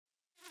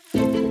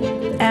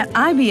At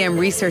IBM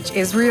Research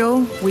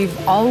Israel,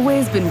 we've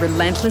always been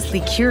relentlessly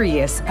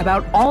curious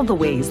about all the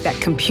ways that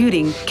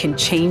computing can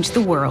change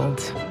the world.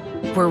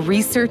 We're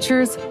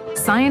researchers,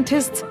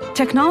 scientists,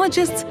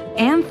 technologists,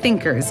 and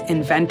thinkers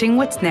inventing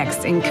what's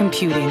next in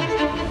computing.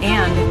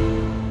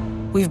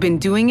 And we've been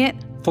doing it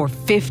for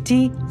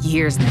 50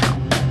 years now.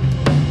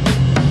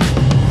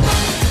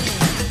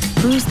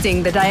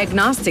 Boosting the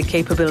diagnostic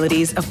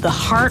capabilities of the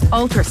heart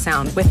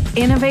ultrasound with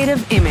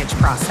innovative image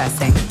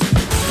processing.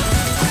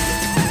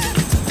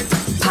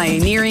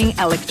 Pioneering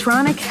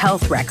electronic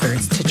health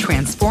records to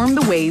transform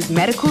the ways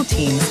medical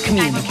teams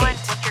communicate.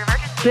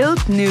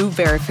 Built new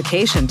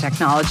verification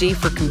technology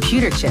for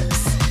computer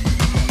chips.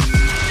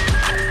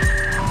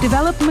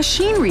 Developed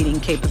machine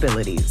reading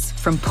capabilities,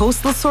 from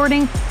postal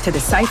sorting to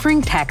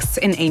deciphering texts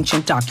in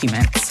ancient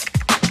documents.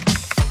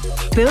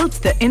 Built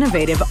the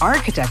innovative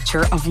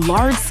architecture of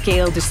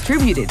large-scale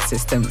distributed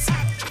systems,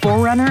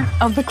 forerunner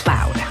of the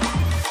cloud.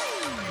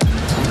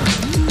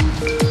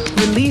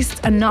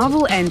 Released a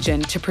novel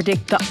engine to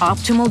predict the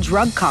optimal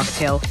drug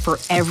cocktail for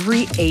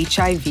every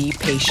HIV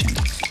patient.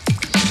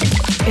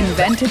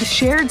 Invented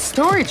shared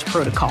storage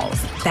protocols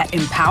that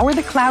empower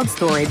the cloud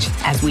storage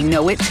as we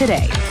know it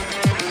today.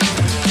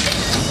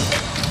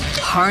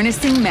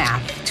 Harnessing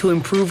math to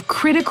improve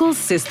critical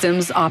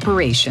systems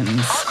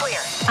operations.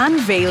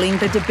 Unveiling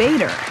the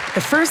Debater,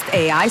 the first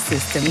AI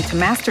system to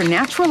master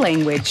natural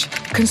language,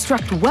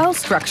 construct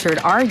well-structured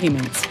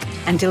arguments,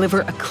 and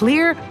deliver a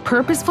clear,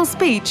 purposeful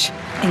speech,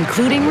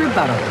 including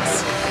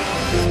rebuttals.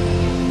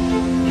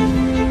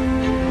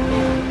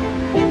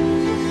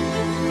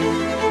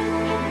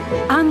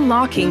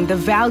 Unlocking the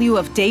value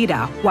of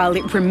data while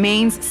it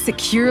remains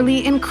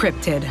securely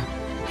encrypted.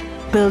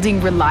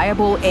 Building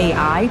reliable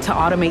AI to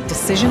automate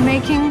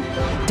decision-making,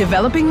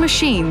 developing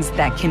machines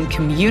that can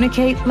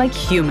communicate like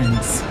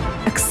humans,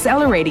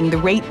 accelerating the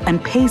rate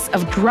and pace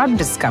of drug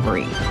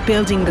discovery,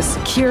 building the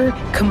secure,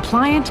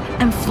 compliant,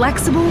 and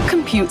flexible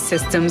compute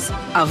systems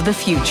of the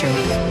future.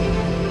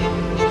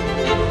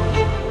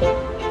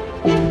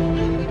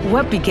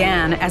 What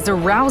began as a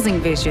rousing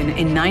vision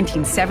in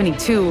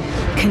 1972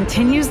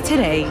 continues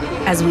today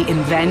as we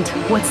invent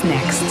what's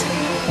next.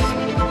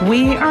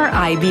 We are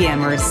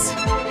IBMers.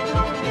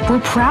 We're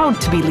proud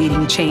to be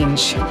leading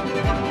change.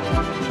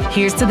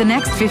 Here's to the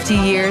next 50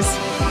 years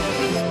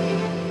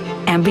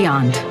and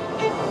beyond.